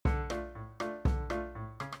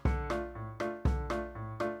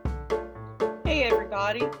Hey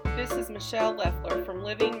everybody, this is Michelle Leffler from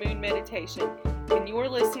Living Moon Meditation, and you're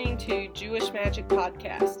listening to Jewish Magic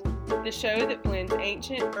Podcast, the show that blends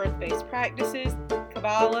ancient earth-based practices,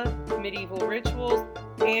 Kabbalah, medieval rituals,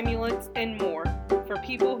 amulets, and more for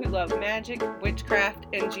people who love magic, witchcraft,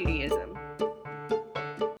 and Judaism.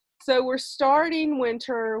 So we're starting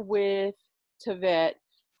winter with Tevet,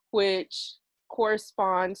 which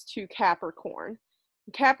corresponds to Capricorn.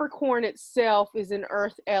 Capricorn itself is an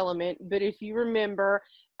earth element, but if you remember,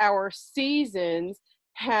 our seasons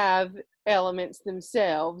have elements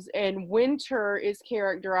themselves, and winter is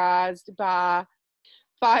characterized by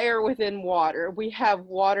fire within water. We have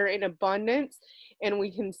water in abundance, and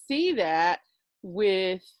we can see that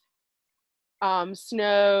with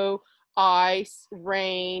snow, ice,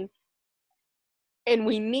 rain, and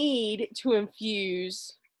we need to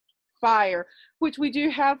infuse fire, which we do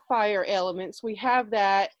have fire elements. We have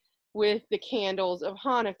that with the candles of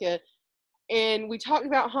Hanukkah. And we talked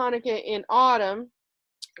about Hanukkah in autumn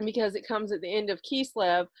because it comes at the end of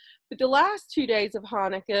Kislev. But the last 2 days of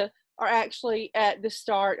Hanukkah are actually at the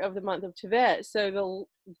start of the month of Tevet. So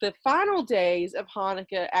the final days of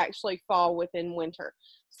Hanukkah actually fall within winter.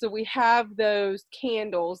 So we have those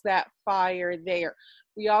candles, that fire there.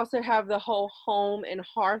 We also have the whole home and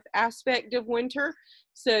hearth aspect of winter.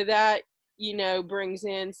 So that, brings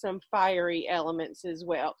in some fiery elements as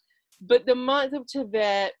well. But the month of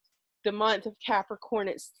Tevet, the month of Capricorn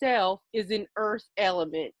itself, is an earth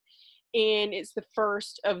element, and it's the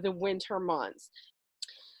first of the winter months.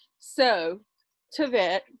 So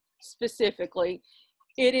Tevet specifically,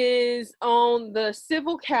 it is on the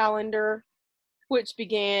civil calendar, which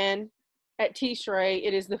began at Tishrei.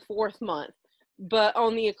 It is the 4th month. But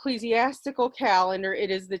on the ecclesiastical calendar, it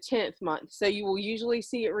is the 10th month. So you will usually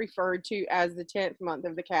see it referred to as the 10th month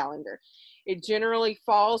of the calendar. It generally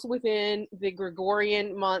falls within the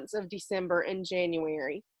Gregorian months of December and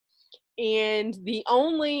January. And the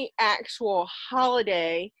only actual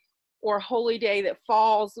holiday or holy day that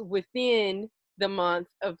falls within the month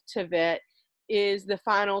of Tevet is the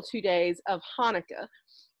final 2 days of Hanukkah.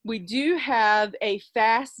 We do have a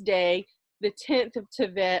fast day, the 10th of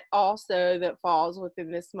Tevet, also, that falls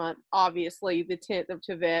within this month. Obviously, the 10th of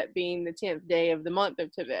Tevet being the 10th day of the month of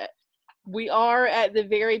Tevet. We are at the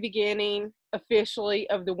very beginning, officially,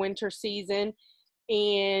 of the winter season.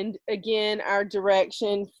 And again, our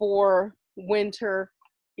direction for winter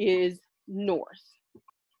is north.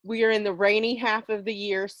 We are in the rainy half of the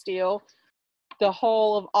year still. The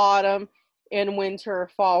whole of autumn and winter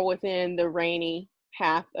fall within the rainy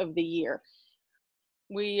half of the year.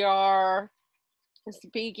 We are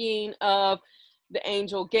speaking of the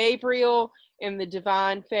angel Gabriel and the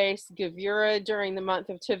divine face Gevurah during the month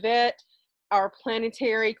of Tevet. Our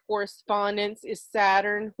planetary correspondence is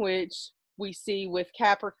Saturn, which we see with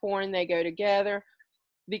Capricorn. They go together.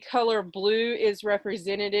 The color blue is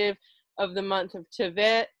representative of the month of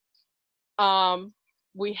Tevet.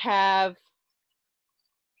 We have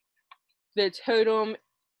the totem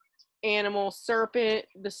animal serpent,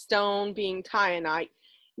 the stone being kyanite.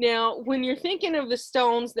 Now, when you're thinking of the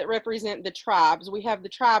stones that represent the tribes, we have the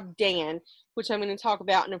tribe Dan, which I'm going to talk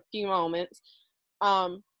about in a few moments.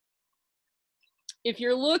 If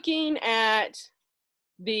you're looking at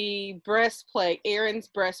the breastplate, Aaron's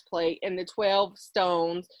breastplate, and the 12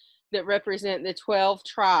 stones that represent the 12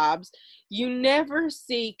 tribes, you never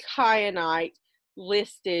see kyanite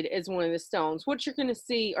listed as one of the stones. What you're going to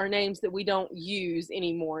see are names that we don't use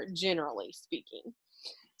anymore, generally speaking.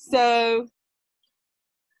 So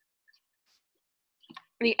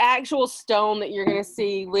the actual stone that you're going to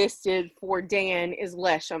see listed for Dan is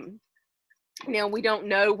Leshem. Now, we don't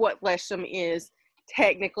know what Leshem is,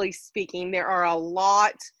 technically speaking. There are a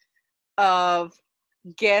lot of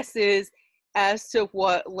guesses as to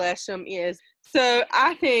what Leshem is. So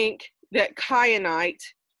I think that kyanite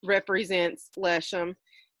represents Leshem,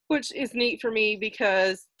 which is neat for me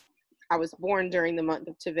because I was born during the month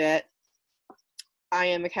of Tevet. I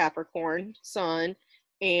am a Capricorn sun,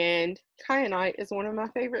 and kyanite is one of my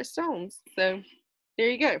favorite stones. So there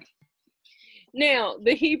you go. Now,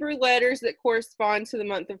 the Hebrew letters that correspond to the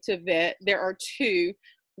month of Tevet, there are 2.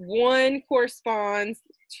 One corresponds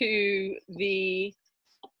to the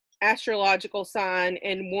astrological sign,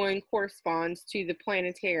 and one corresponds to the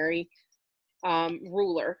planetary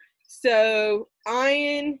ruler. So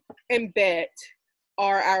Ayin and Bet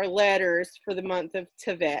are our letters for the month of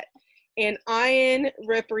Tevet. And Ayin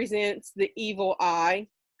represents the evil eye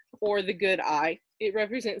or the good eye. It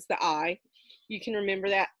represents the eye. You can remember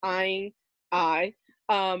that, Ayin, eye.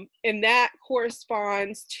 And that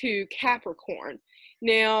corresponds to Capricorn.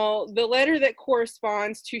 Now, the letter that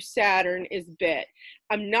corresponds to Saturn is Bet.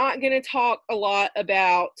 I'm not going to talk a lot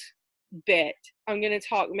about Bet. I'm going to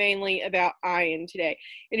talk mainly about Ayin today.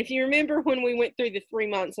 And if you remember when we went through the 3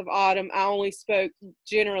 months of autumn, I only spoke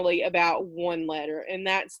generally about one letter, and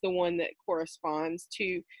that's the one that corresponds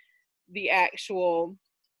to the actual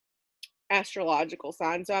astrological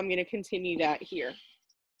sign. So I'm going to continue that here.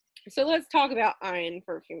 So let's talk about Ayin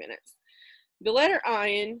for a few minutes. The letter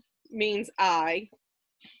Ayin means eye,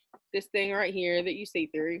 this thing right here that you see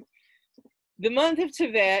through. The month of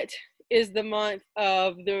Tevet is the month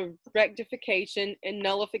of the rectification and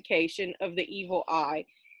nullification of the evil eye.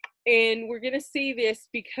 And we're going to see this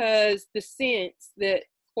because the sense that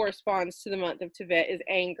corresponds to the month of Tevet is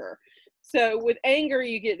anger. So with anger,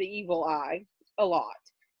 you get the evil eye a lot.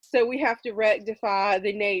 So we have to rectify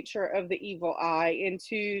the nature of the evil eye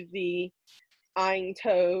into the Ayin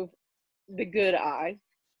Tov, the good eye.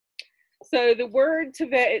 So the word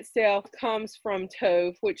Tevet itself comes from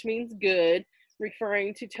Tov, which means good,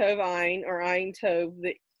 referring to Tov Ayin or Ayin Tov,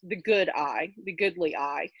 the good eye, the goodly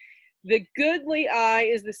eye. The goodly eye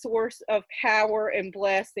is the source of power and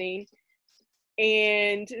blessing,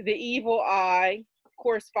 and the evil eye,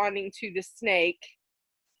 corresponding to the snake,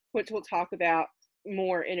 which we'll talk about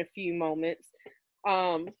more in a few moments,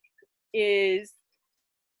 is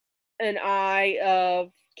an eye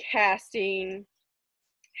of casting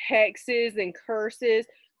hexes and curses,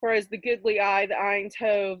 whereas the goodly eye, the Ayin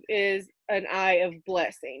Tov, is an eye of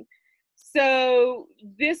blessing. So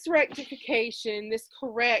this rectification, this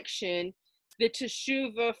correction, the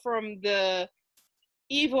teshuvah from the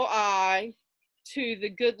evil eye to the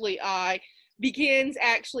goodly eye, begins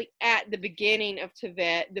actually at the beginning of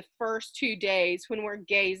Tevet, the first 2 days when we're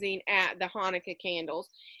gazing at the Hanukkah candles.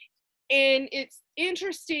 And it's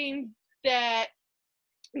interesting that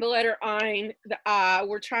the letter Ayin, the eye,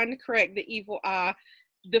 we're trying to correct the evil eye.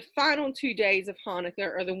 The final 2 days of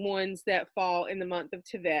Hanukkah are the ones that fall in the month of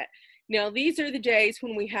Tevet. Now, these are the days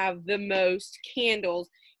when we have the most candles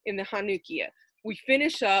in the Hanukkah. We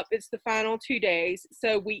finish up, it's the final 2 days,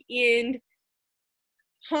 so we end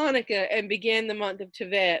Hanukkah and begin the month of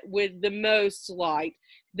Tevet with the most light,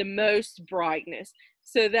 the most brightness.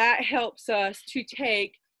 So that helps us to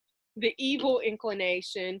take the evil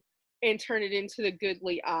inclination and turn it into the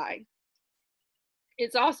goodly eye.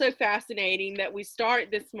 It's also fascinating that we start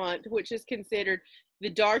this month, which is considered the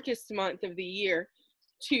darkest month of the year,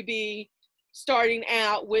 to be starting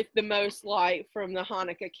out with the most light from the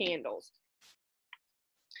Hanukkah candles.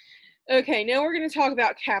 Okay, now we're going to talk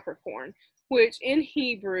about Capricorn, which in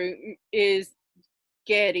Hebrew is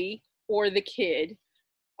Gedi, or the kid.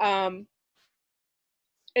 And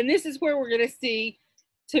this is where we're going to see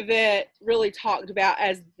Tevet really talked about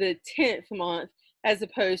as the 10th month as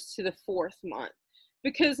opposed to the 4th month.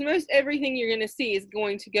 Because most everything you're going to see is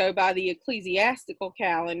going to go by the ecclesiastical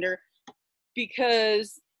calendar,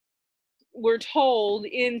 because we're told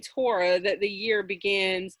in Torah that the year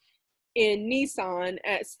begins in Nisan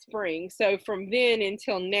at spring. So from then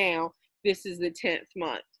until now, this is the 10th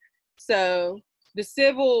month. So the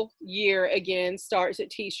civil year again starts at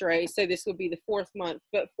Tishrei, so this will be the 4th month.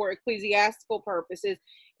 But for ecclesiastical purposes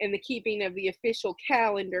and the keeping of the official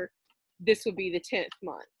calendar, this will be the 10th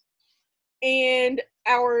month. And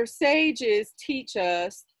our sages teach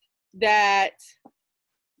us that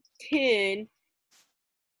 10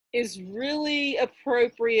 is really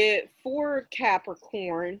appropriate for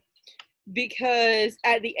Capricorn, because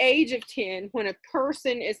at the age of 10, when a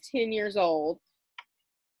person is 10 years old,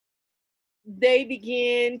 they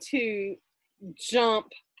begin to jump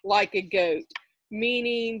like a goat,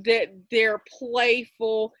 meaning that they're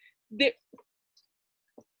playful.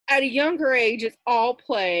 At a younger age, it's all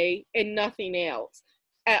play and nothing else.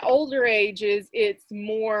 At older ages, it's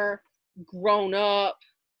more grown up,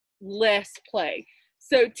 less play.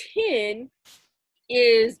 So 10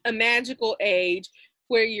 is a magical age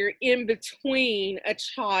where you're in between a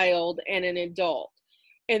child and an adult.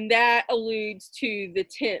 And that alludes to the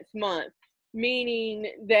 10th month,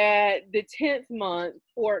 meaning that the 10th month,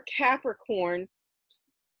 or Capricorn,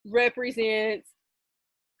 represents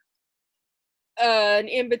an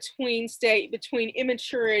in-between state between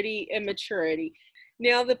immaturity and maturity.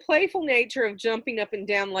 Now, the playful nature of jumping up and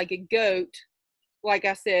down like a goat, like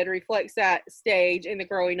I said, reflects that stage in the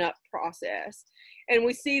growing up process. And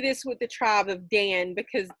we see this with the tribe of Dan,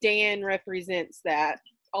 because Dan represents that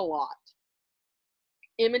a lot.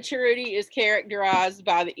 Immaturity is characterized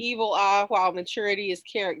by the evil eye, while maturity is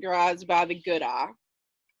characterized by the good eye.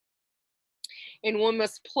 And one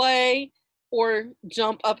must play or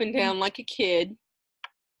jump up and down like a kid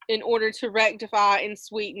in order to rectify and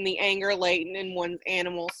sweeten the anger latent in one's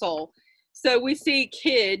animal soul. So we see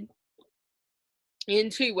kid in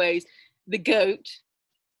two ways: the goat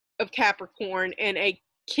of Capricorn and a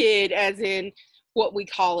kid as in what we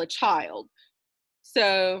call a child.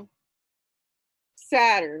 So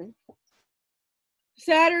Saturn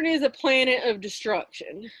is a planet of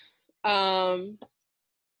destruction.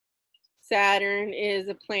 Saturn is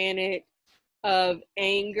a planet of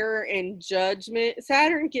anger and judgment.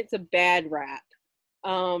 Saturn gets a bad rap.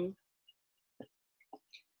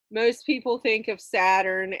 Most people think of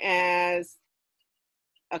Saturn as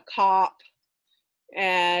a cop,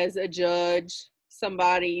 as a judge,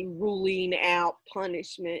 somebody ruling out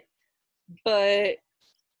punishment. But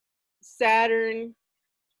Saturn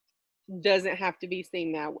doesn't have to be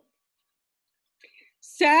seen that way.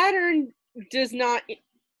 Saturn does not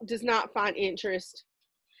find interest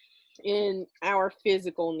in our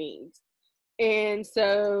physical needs. And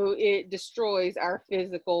so it destroys our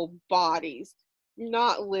physical bodies,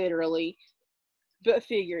 not literally, but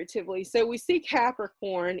figuratively. So we see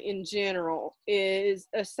Capricorn in general is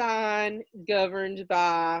a sign governed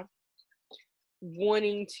by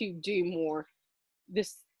wanting to do more.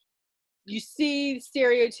 You see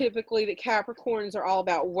stereotypically that Capricorns are all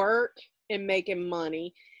about work and making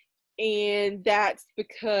money. And that's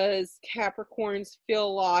because Capricorns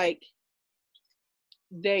feel like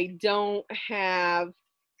they don't have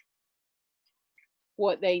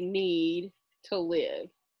what they need to live.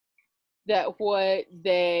 That what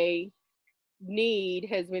they need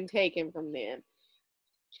has been taken from them.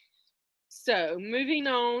 So, moving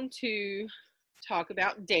on to talk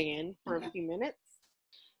about Dan for a few minutes.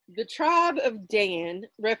 The tribe of Dan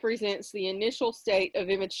represents the initial state of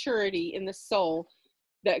immaturity in the soul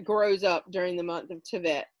that grows up during the month of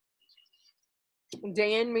Tevet.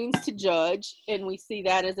 Dan means to judge, and we see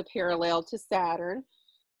that as a parallel to Saturn.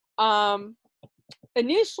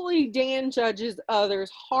 Initially, Dan judges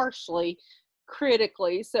others harshly,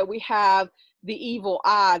 critically. So we have the evil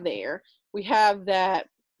eye there. We have that,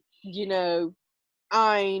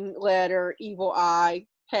 Ein letter, evil eye,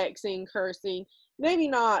 hexing, cursing. Maybe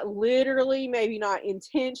not literally, maybe not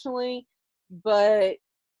intentionally, but,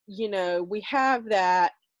 we have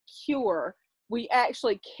that cure. We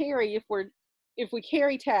actually carry, if we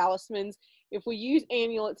carry talismans, if we use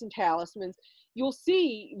amulets and talismans, you'll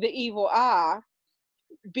see the evil eye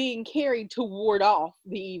being carried to ward off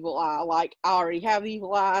the evil eye. Like, I already have the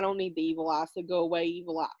evil eye, I don't need the evil eye, so go away,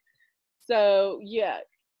 evil eye. So yeah,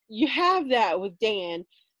 you have that with Dan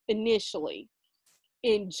initially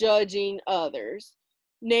in judging others.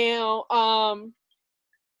 Now,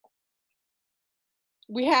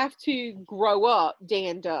 we have to grow up,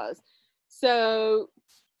 Dan does. So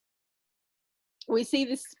we see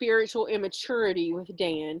the spiritual immaturity with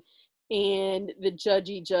Dan and the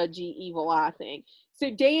judgy evil eye thing.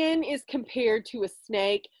 So Dan is compared to a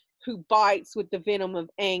snake who bites with the venom of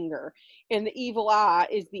anger, and the evil eye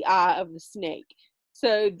is the eye of the snake.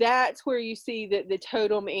 So that's where you see that the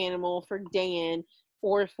totem animal for Dan,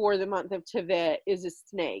 or for the month of Tevet, is a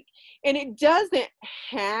snake. And it doesn't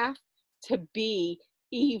have to be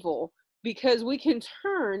evil, because we can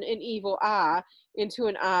turn an evil eye into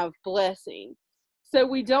an eye of blessing. So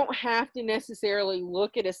we don't have to necessarily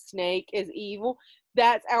look at a snake as evil.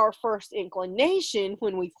 That's our first inclination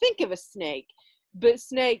when we think of a snake. But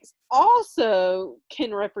snakes also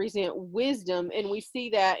can represent wisdom, and we see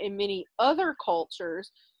that in many other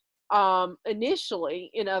cultures.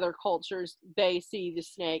 Initially, in other cultures, they see the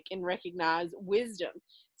snake and recognize wisdom.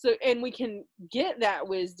 So, and we can get that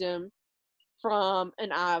wisdom from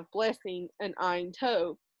an eye of blessing, an Ein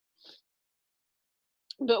Tov.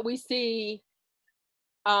 But we see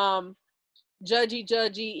judgy,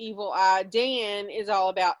 evil eye. Dan is all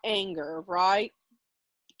about anger, right?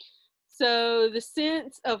 So the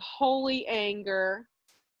sense of holy anger,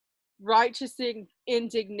 righteous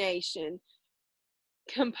indignation,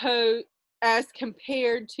 as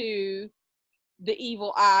compared to the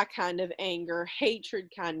evil eye kind of anger,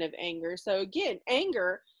 hatred kind of anger. So again,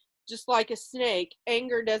 anger, just like a snake,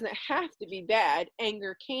 anger doesn't have to be bad.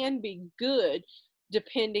 Anger can be good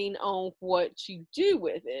depending on what you do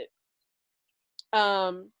with it.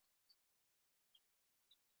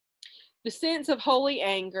 The sense of holy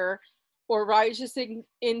anger or righteous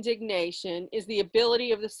indignation is the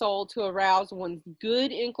ability of the soul to arouse one's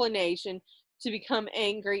good inclination to become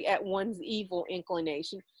angry at one's evil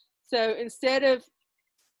inclination. So instead of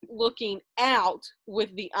looking out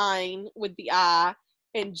with the Ein, with the eye,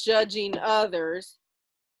 and judging others,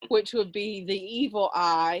 which would be the evil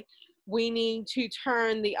eye, we need to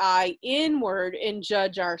turn the eye inward and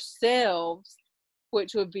judge ourselves,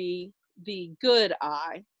 which would be the good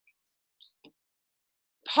eye.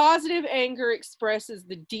 Positive anger expresses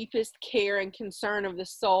the deepest care and concern of the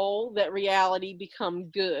soul that reality become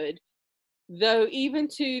good. Though even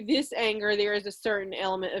to this anger, there is a certain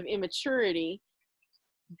element of immaturity,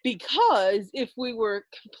 because if we were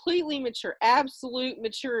completely mature, absolute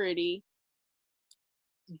maturity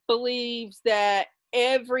believes that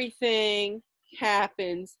everything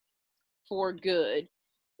happens for good.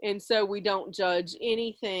 And so we don't judge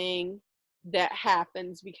anything that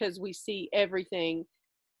happens because we see everything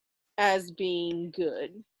as being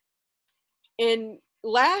good. And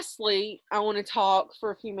lastly, I want to talk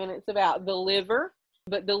for a few minutes about the liver.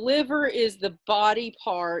 But the liver is the body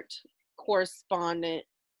part correspondent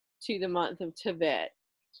to the month of Tevet.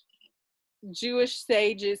 Jewish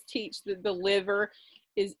sages teach that the liver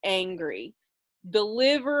is angry. The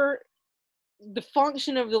liver, the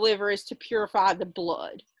function of the liver is to purify the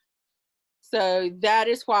blood. So that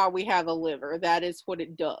is why we have a liver. That is what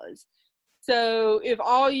it does. So if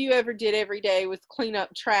all you ever did every day was clean up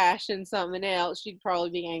trash and something else, you'd probably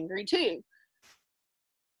be angry too.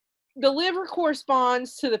 The liver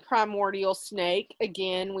corresponds to the primordial snake.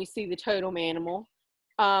 Again, we see the totem animal.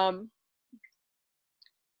 Kabbalah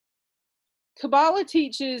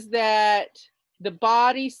teaches that the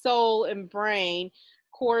body, soul, and brain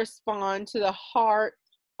correspond to the heart,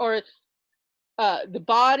 or the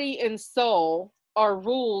body and soul are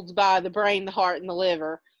ruled by the brain, the heart, and the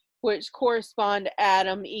liver, which correspond to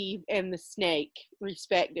Adam, Eve, and the snake,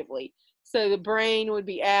 respectively. So the brain would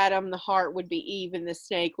be Adam, the heart would be Eve, and the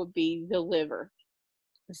snake would be the liver.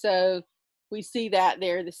 So we see that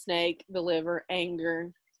there, the snake, the liver,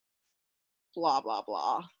 anger, blah, blah,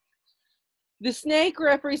 blah. The snake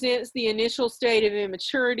represents the initial state of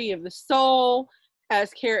immaturity of the soul,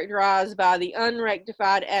 as characterized by the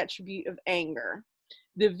unrectified attribute of anger.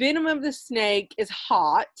 The venom of the snake is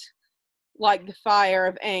hot, like the fire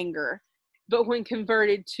of anger, but when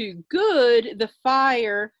converted to good, the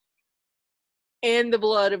fire and the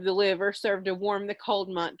blood of the liver serve to warm the cold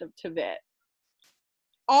month of Tevet.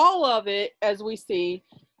 All of it, as we see,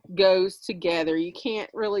 goes together. You can't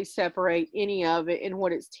really separate any of it in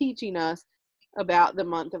what it's teaching us about the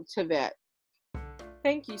month of Tevet.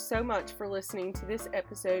 Thank you so much for listening to this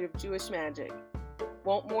episode of Jewish Magic.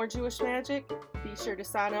 Want more Jewish Magic? Be sure to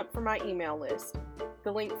sign up for my email list.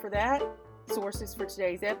 The link for that, sources for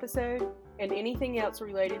today's episode, and anything else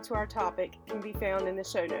related to our topic can be found in the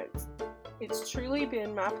show notes. It's truly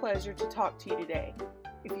been my pleasure to talk to you today.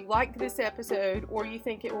 If you liked this episode or you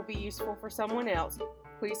think it will be useful for someone else,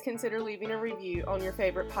 please consider leaving a review on your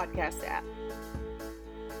favorite podcast app.